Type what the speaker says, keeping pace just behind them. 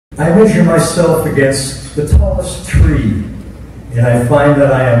I measure myself against the tallest tree, and I find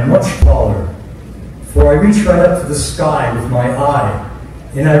that I am much taller. For I reach right up to the sky with my eye,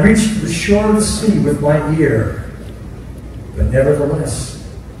 and I reach to the shore of the sea with my ear. But nevertheless,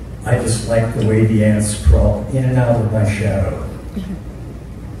 I just like the way the ants crawl in and out of my shadow.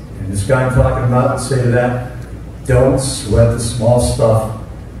 And this guy I'm talking about would say to that, don't sweat the small stuff.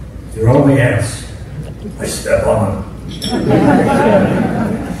 They're only ants. I step on them.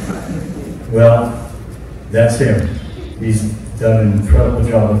 Well, that's him. He's done an incredible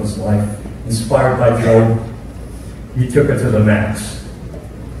job with his life. Inspired by Joe, he took it to the max.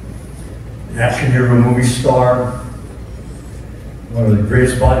 Action hero movie star, one of the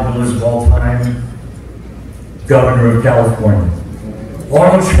greatest bodybuilders of all time, Governor of California,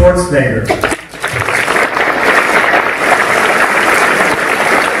 Arnold Schwarzenegger.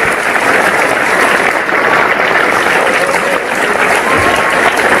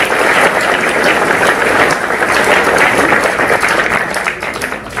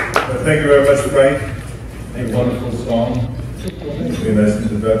 Thank you very much, Frank. A wonderful song. Very nice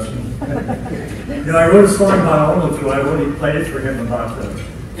introduction. You know, I wrote a song about Arnold too. I've only played it for him about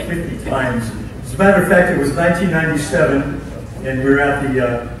 50 times. As a matter of fact, it was 1997, and we were at the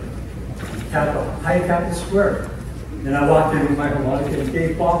Hyatt Capitol Square. And I walked in with my harmonica, and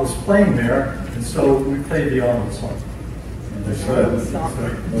Dave Bob was playing there, and so we played the Arnold song. That's right. Well,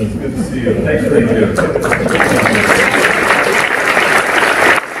 it's good to see you. Thanks, Thank you.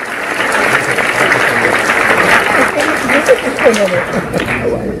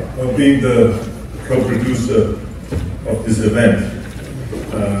 Well, being the co-producer of this event,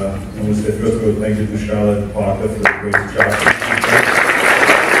 I want to say first of all thank you to Charlotte and Parker for the great job.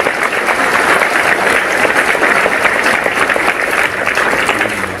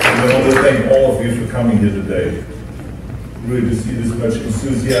 And I want to thank all of you for coming here today. Really to see this much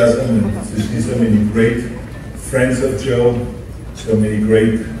enthusiasm and to see so many great friends of Joe, so many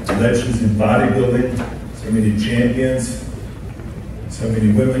great legends in bodybuilding, so many champions, so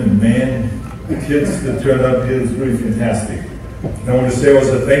many women and men, the kids that turned up here. It's really fantastic. And I want to say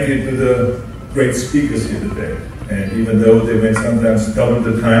also thank you to the great speakers here today. And even though they went sometimes double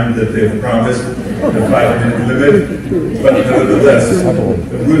the time that they've promised, the 5-minute limit, but nevertheless,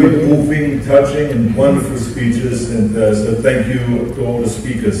 really moving, touching, and wonderful speeches. And so thank you to all the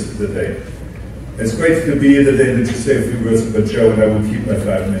speakers today. It's great to be here today and to say a few words about Joe, and I will keep my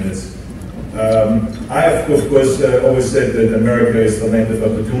 5 minutes. I have, of course, always said that America is the land of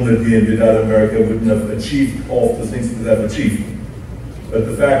opportunity, and without America, I wouldn't have achieved all the things that I've achieved. But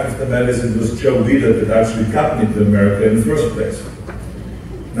the fact of the matter is, it was Joe Weider that actually got me to America in the first place.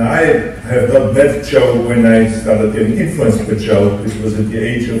 Now, I have not met Joe when I started getting influenced by Joe, which was at the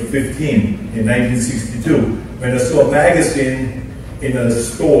age of 15 in 1962, when I saw a magazine in a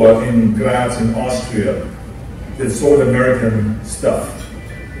store in Graz in Austria that sold American stuff.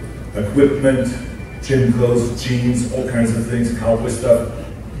 Equipment, gym clothes, jeans, all kinds of things, cowboy stuff,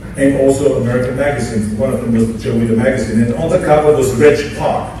 and also American magazines. One of them was the Joe Weider magazine, and on the cover was Reg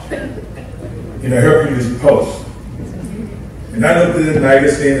Park in a Hercules pose. And I looked at the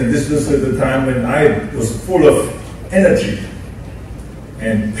magazine, and this was at the time when I was full of energy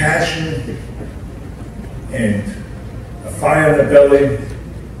and passion and a fire in the belly,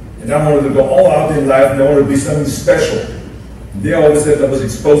 and I wanted to go all out in life, and I wanted to be something special. They always said I was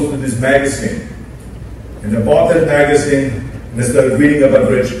exposed to this magazine. And I bought that magazine and I started reading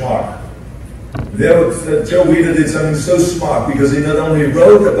about Reg Park. Joe Weider did something so smart because he not only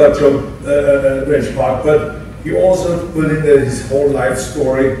wrote about Reg Park, but he also put in there his whole life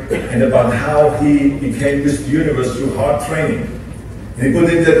story and about how he became Mr. Universe through hard training. And he put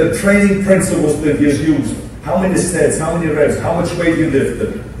in there the training principles that he has used. How many sets, how many reps, how much weight he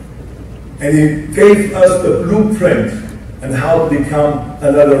lifted. And he gave us the blueprint and how to become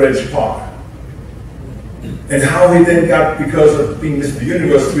another Reg Park. And how he then got, because of being Mr.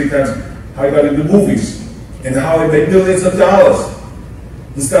 Universe 3 times, how he got into movies. And how he made millions of dollars.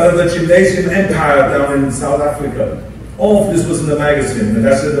 He started a gymnasium empire down in South Africa. All of this was in the magazine. And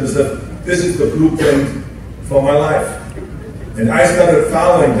I said to myself, this is the blueprint for my life. And I started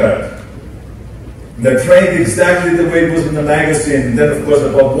following that. And I trained exactly the way it was in the magazine. And then, of course,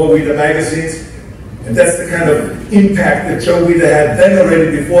 I bought more Weider magazines. And that's the kind of impact that Joe Weider had then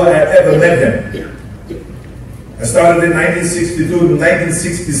already before I had ever met him. I started in 1962. In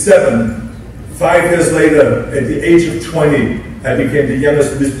 1967, 5 years later, at the age of 20, I became the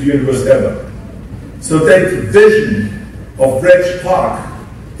youngest Mr. Universe ever. So that vision of Reg Park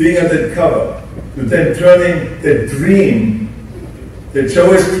being on that cover, to then turning the dream that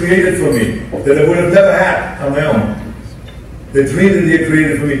Joe has created for me, that I would have never had on my own. The dream that he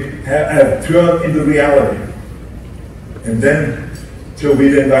created for me have turned into reality. And then Joe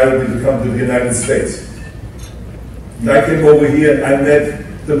Weider invited me to come to the United States. And I came over here and I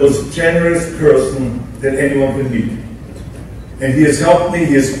met the most generous person that anyone can meet. And he has helped me,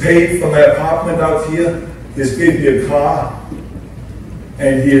 he has paid for my apartment out here, he has given me a car,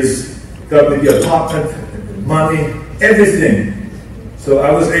 and he has got me the apartment, money, everything. So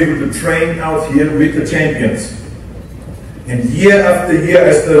I was able to train out here with the champions. And year after year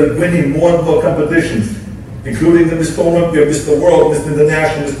I started winning more and more competitions, including the Mr. Olympia, Mr. World, Mr.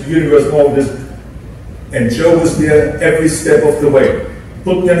 International, Mr. Universe, and all of this. And Joe was there every step of the way.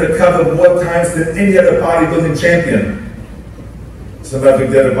 Put me on the cover more times than any other bodybuilding champion. Some of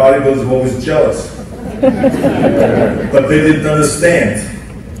the other bodybuilders were always jealous. But they didn't understand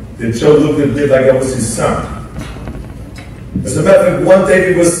that Joe looked at me like I was his son. As a matter of fact, one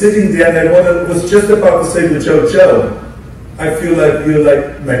day we were sitting there and I was just about to say to Joe, Joe, I feel like you're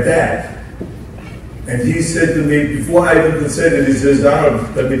like my dad. And he said to me, before I even said it, he says,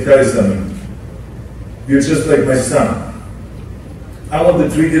 Arnold, let me tell you something. You're just like my son. I want to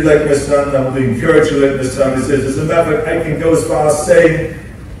treat you like my son. I want to encourage you like my son. He says, as a matter of fact, I can go as far as saying,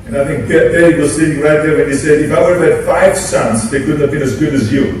 and I think Betty was sitting right there when he said, if I would have had 5 sons, they couldn't have been as good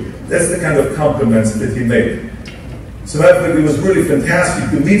as you. That's the kind of compliments that he made. So a matter of fact, it was really fantastic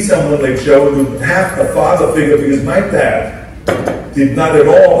to meet someone like Joe, to have a father figure, because my dad did not at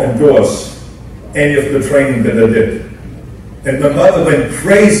all endorse any of the training that I did. And my mother went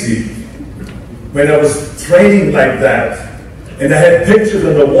crazy when I was training like that. And I had pictures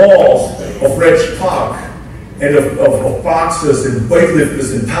on the walls of Reg Park and of boxers and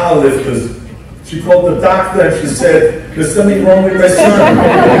weightlifters and powerlifters. She called the doctor and she said, there's something wrong with my son.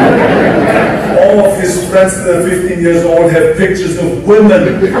 All of his friends that are 15 years old have pictures of women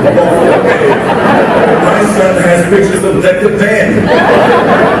above their head. My son has pictures of naked men.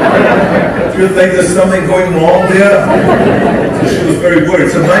 Do you think there's something going wrong there? So she was very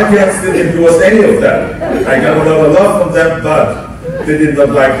worried. So my parents didn't endorse any of that. I got a lot of love from them, but they did not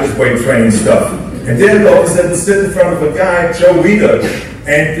like this weight training stuff. And then all of a sudden sit in front of a guy, Joe Weider,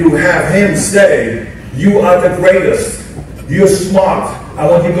 and to have him say, you are the greatest, you're smart, I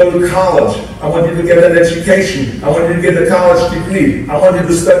want you to go to college, I want you to get an education, I want you to get a college degree, I want you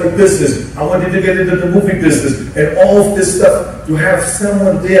to study business, I want you to get into the movie business, and all of this stuff, to have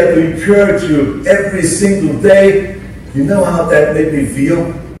someone there to encourage you every single day. You know how that made me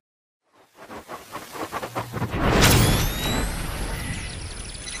feel?